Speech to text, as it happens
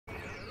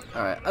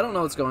Alright, I don't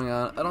know what's going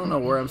on. I don't know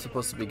where I'm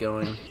supposed to be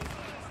going.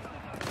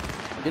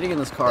 I'm getting in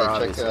this car,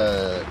 obviously.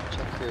 Check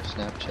your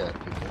Snapchat,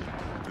 people.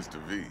 Mr.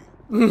 V.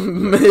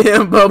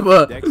 Man,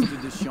 Bubba.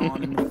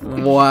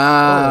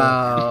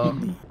 Wow.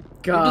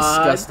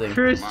 God, disgusting.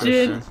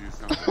 Christian.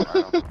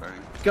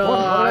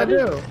 God,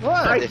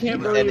 what? I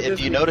can't believe this. And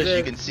if you notice,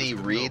 exists. you can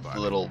see Reed's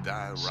little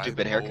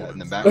stupid haircut in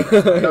the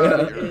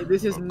background.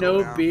 This is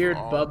no beard,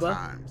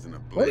 Bubba.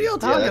 What are y'all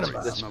talking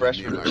about? That's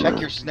freshman. Check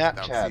your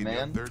Snapchat,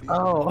 man.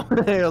 Oh,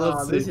 hey,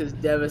 let's This see. is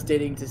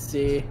devastating to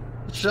see.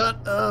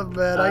 Shut up,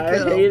 man. I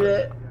can't hate help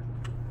it.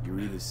 You're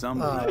either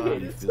somebody or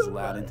you fizzle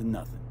out into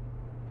nothing.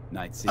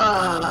 Night City.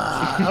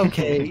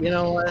 Okay, you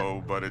know what?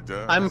 Oh, but it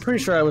does. I'm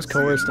pretty sure I was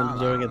coerced into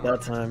doing it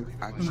that time.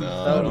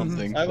 No, I don't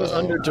think I was so.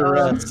 under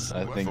duress.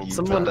 I think you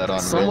Someone, put that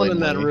on someone in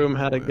that willingly. room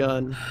had a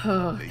gun.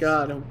 Oh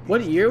God,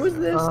 what year was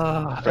this?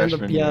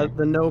 Freshman Yeah, year.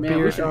 the no Man, we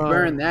beard. should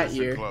burn that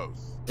year.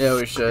 Yeah,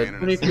 we should.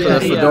 For the Yeah,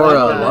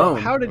 fedora alone.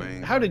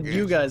 How did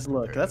you guys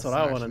look? That's what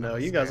I want to know.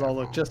 You guys all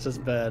look just as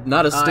bad.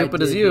 Not as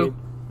stupid as you.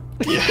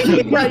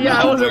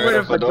 yeah, I wasn't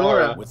wearing a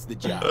fedora. What's the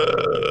job?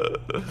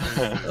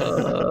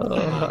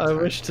 I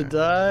wish to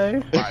die.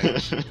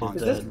 Is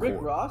this Rick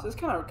Ross? It's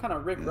kind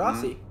of Rick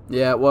Rossy.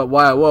 Yeah, what?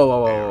 Why?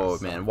 Whoa,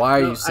 man! Why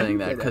are you saying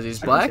that? Because he's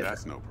black?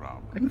 That's no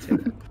problem. I can say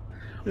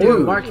that.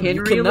 Ooh, Mark Henry.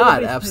 you a little cannot.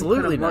 bit?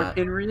 Absolutely Kind of Mark not.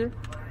 Henry.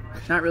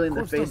 Not really in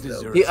the face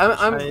though.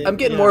 I'm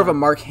getting more of a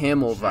Mark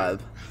Hamill vibe.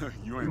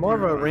 More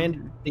of a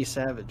Randy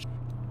Savage.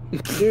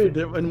 Dude,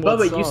 In what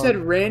Bubba, song? you said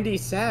Randy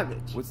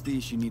Savage. What's the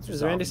issue needs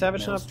Is Randy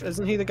Savage not?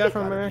 Isn't he the guy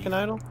from American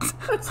Idol?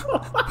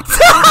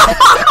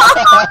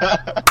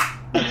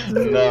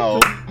 No.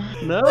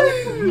 No?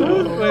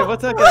 Wait,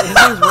 what's that guy? His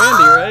name's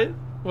Randy, right?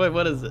 Wait,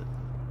 what is it?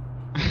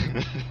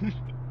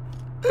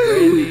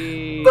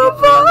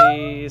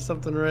 Randy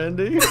something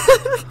Randy?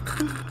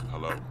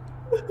 Hello?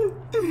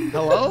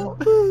 Hello?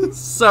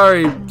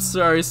 Sorry,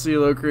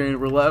 CeeLo Crane.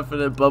 We're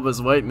laughing at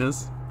Bubba's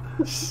whiteness.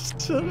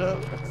 Shut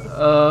up.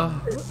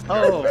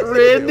 Oh,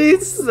 Randy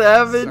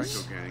Savage.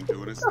 Psycho gang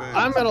doing its thing.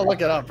 I'm gonna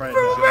look it up right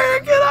now.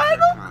 American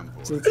Idol.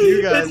 Since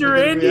you guys It's are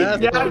gonna Randy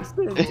be asking-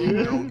 Jackson,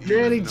 dude.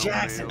 Randy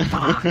Jackson.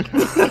 Fuck.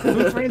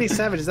 Who's Randy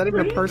Savage? Is that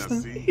even a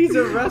person? He's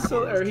a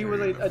wrestler, or he was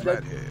a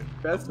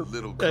wrestler.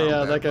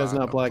 Yeah, that guy's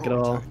not black at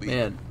all.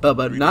 Man,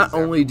 Bubba, not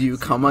only do you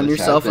come on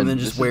yourself and then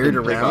just wear it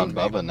around,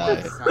 Bubba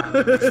night.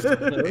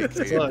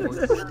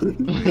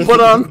 but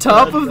on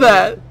top of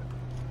that,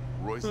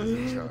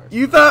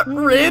 you thought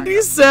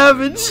Randy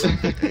Savage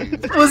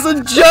was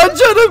a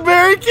judge on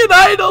American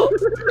Idol.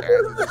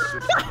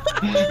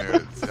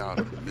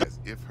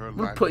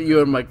 We'll put you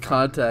in my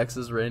contacts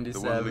as Randy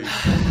Savage.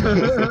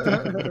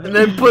 And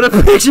then put a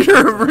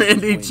picture of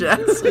Randy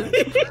Jackson.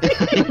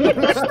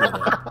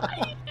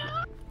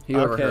 He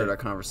overheard our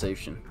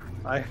conversation.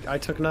 I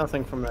took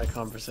nothing from that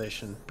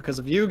conversation because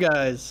of you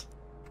guys.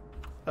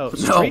 Oh, No,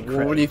 street well,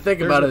 cred. when you think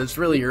There's about a it, it's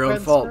really your own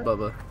cred fault, stat?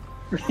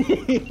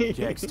 Bubba.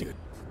 Jack's dude.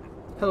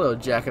 Hello,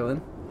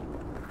 Jacqueline.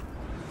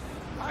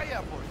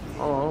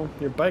 Oh,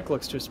 your bike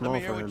looks too small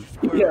for him.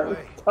 Yeah,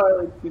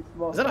 entirely too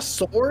small. Is that a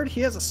sword?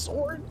 He has a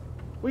sword?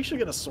 We should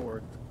get a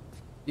sword.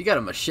 You got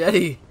a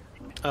machete.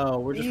 Oh,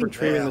 we're just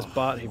retrieving this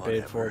bot he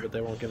paid for, but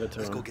they won't give it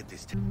to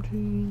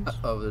him.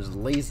 Uh-oh, there's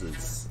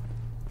lasers.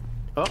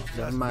 Oh,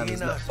 Never mind, there's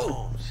not.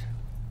 oh,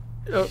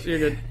 you're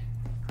good.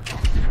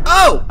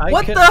 Oh! I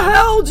What can- the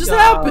hell just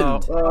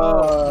happened?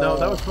 No,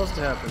 that was supposed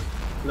to happen.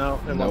 No,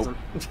 it Nope.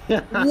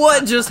 wasn't.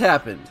 What just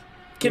happened?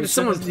 Can You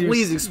someone said you-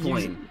 please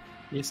explain?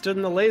 You stood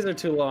in the laser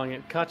too long.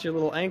 It caught your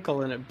little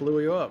ankle and it blew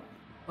you up.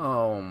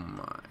 Oh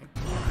my.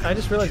 I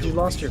just realized you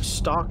lost your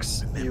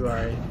stocks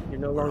UI. You're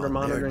no longer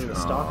monitoring the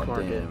stock Oh,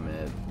 market. damn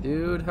it.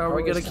 Dude, how are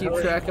we How gonna is- keep how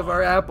is- track of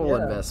our Apple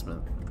Yeah.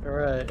 investment?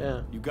 Alright,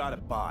 yeah. You got a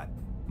bot.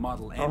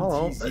 Model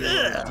Oh.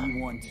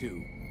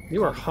 MT0D12.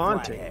 You are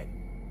haunting.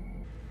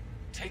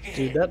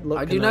 Dude, that look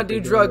I do cannot not be do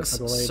doing drugs, it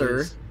for the sir.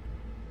 ladies.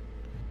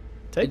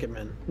 Take it,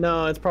 man.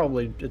 No, it's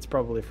probably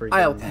for you.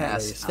 I'll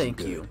pass,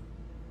 thank you.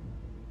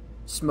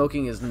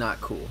 Smoking is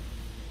not cool.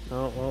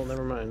 Oh, well,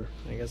 never mind.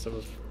 I guess it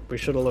was. We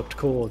should have looked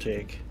cool,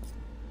 Jake.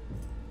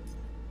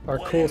 Our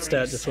cool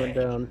stat just went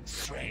down.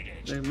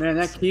 Man,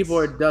 that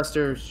keyboard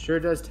duster sure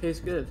does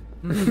taste good.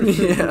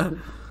 Yeah.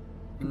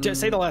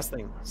 Just say the last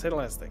thing. Say the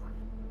last thing.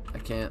 I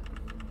can't.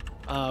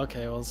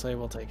 Okay, we'll say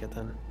we'll take it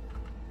then.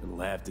 It'll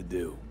have to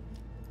do.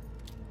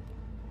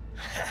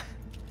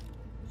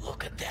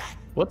 Look at that.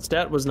 What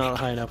stat was not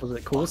high enough? Was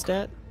it cool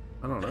stat?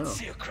 I don't know.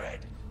 See your cred.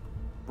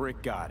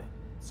 Brick got it.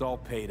 It's all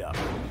paid up.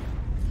 What's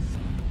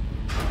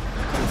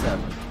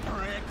happening?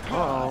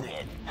 Uh-oh.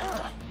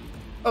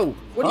 Oh,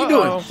 what are you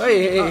doing? Uh-oh.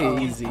 Hey,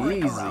 easy,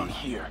 Around easy.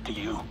 here, do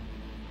you?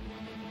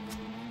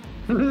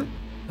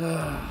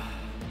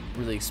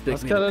 Really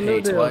expect That's me to kinda pay no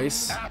deal.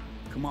 twice?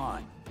 Come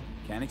on.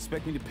 Can't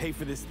expect me to pay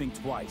for this thing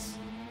twice.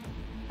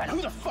 And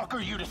who the fuck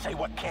are you to say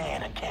what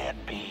can and can't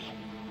be?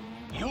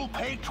 You'll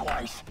pay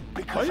twice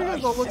Why because do you I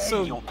guys all look say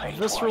so you'll pay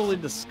viscerally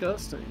twice.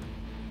 disgusting?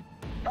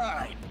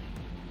 Alright.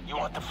 You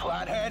want the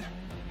flathead?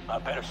 I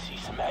better see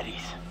some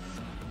eddies.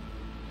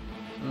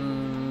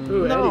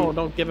 Ooh, No, Eddie.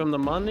 don't give him the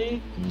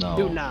money. No.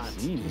 Do not.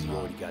 Seeing as you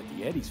already got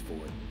the Eddies for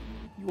it,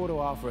 you ought to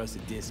offer us a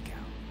discount.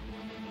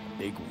 A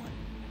big one.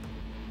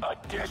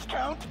 A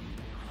discount?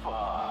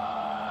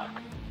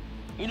 Fuck.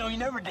 You know, you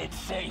never did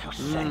say who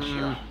sent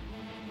you.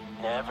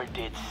 Never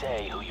did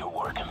say who you're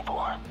working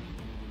for.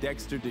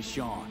 Dexter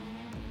Deshawn.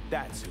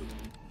 That's who.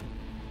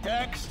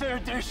 Dexter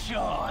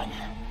Deshawn.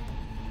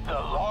 The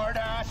lord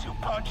ass who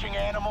punching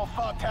animal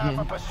fucked half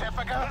of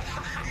Pacifica?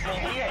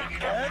 And he ain't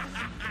dead?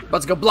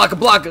 Let's go blocka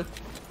blocka.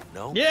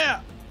 No. Yeah.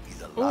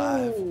 He's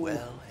alive, Ooh.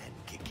 well, and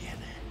kicking.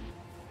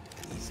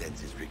 And he sends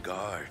his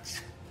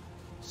regards.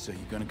 So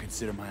you're gonna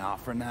consider my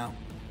offer now?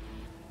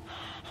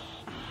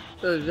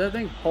 Does that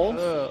thing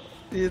pulse?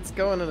 It's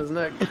going in his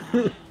neck.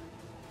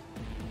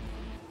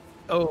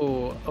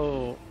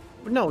 Oh.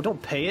 No,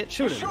 don't pay it.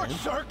 Shoot it, Short man.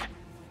 circ.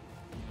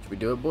 Should we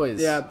do it,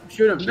 boys? Yeah,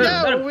 shoot him.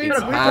 Yeah, Shoot him. we- Shoot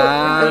him.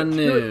 high Shoot it,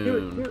 shoot it,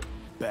 noon. shoot it.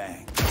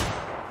 Bang.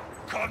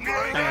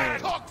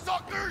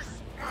 Cocksuckers!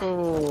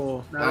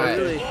 Oh. No, Alright.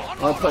 really.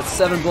 I'll put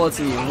 7 bullets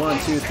in you. 1,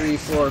 2, 3,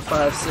 4,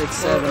 5, 6,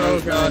 7, Oh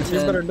 8, 9, god, you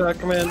 10. better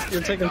duck, man.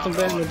 You're taking some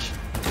damage.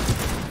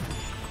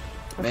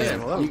 Okay,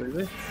 Man, well, that was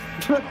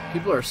easy.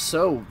 people are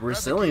so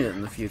resilient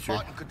in the future.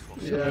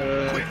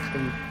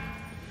 Yeah.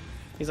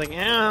 He's like,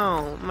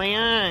 ow, my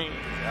eye.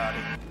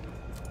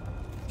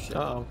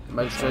 Uh-oh.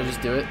 Should I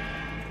just do it?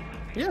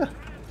 Yeah.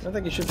 I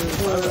think you should do it.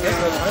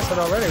 I said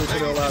already we should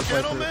do a loud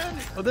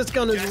playthrough. Oh, this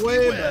gun is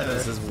way better.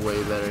 This is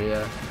way better,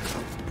 yeah.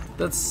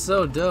 That's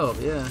so dope,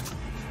 yeah.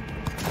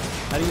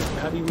 How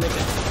do you make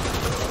it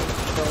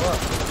show up?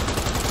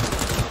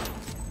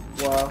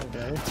 Wow.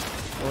 Okay.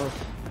 Well,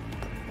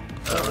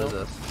 What is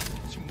this?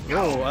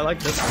 whoa, I like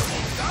this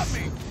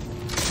one.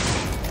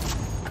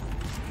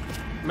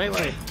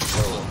 Melee.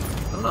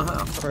 I don't know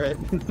how. Alright.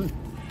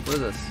 What is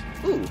this?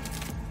 Ooh.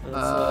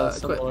 It's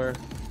quit. similar.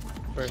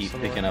 Very Keep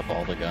similar. picking up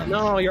all the guns.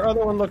 No, your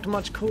other one looked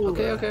much cooler.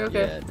 Okay.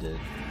 Yeah, it did.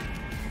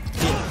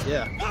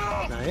 Yeah.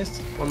 Nice.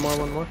 One more.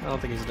 I don't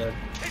think he's dead.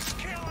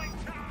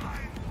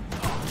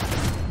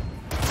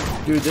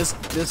 Dude,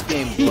 this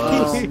game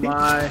blows. Oh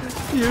my.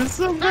 You're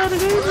so bad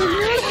at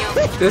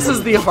aiming. This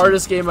is the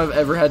hardest game I've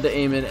ever had to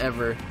aim in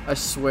ever. I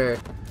swear.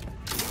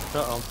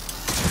 Uh-oh.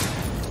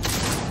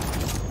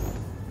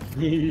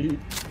 He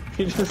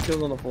just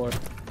goes on the floor.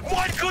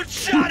 One good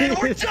shot and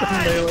we're It's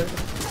done! melee.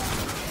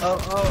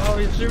 Oh,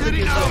 he's shooting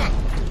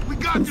you. We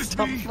got this,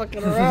 Stop B!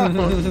 fucking around.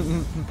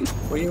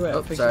 Where you at?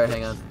 Oh, Fix sorry, it.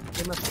 hang on.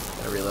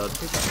 Gotta reload.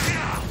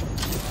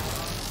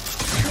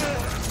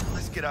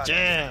 Let's get out.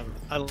 Damn,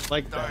 I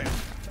like that.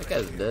 That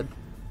guy's dead.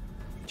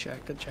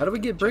 Check. How do we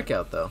get Brick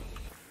out, though?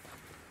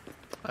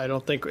 I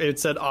don't think it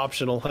said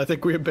optional. I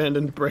think we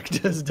abandoned Brick to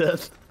his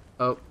death.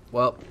 Oh,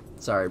 well,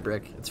 sorry,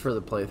 Brick. It's for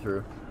the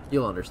playthrough.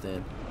 You'll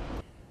understand.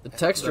 The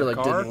texture, like,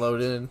 car? didn't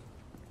load in.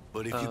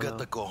 But if you got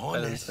the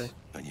I didn't cojones see.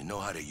 and you know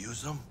how to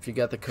use them, If you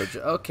got the code.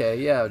 Okay,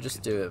 yeah,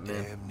 just do it,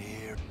 man. damn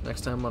near.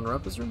 Next time on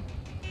Rumpus Room?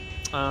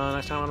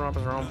 Next time on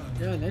Rumpus Room.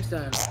 Yeah, next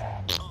time.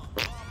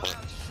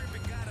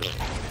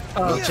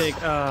 Oh, Jake,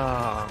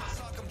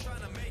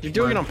 you're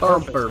doing it on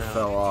purpose Bumper now.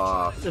 fell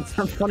off. It's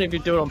not funny if you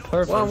do it on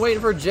purpose. Well, I'm waiting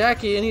for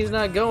Jackie and he's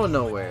not going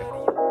nowhere.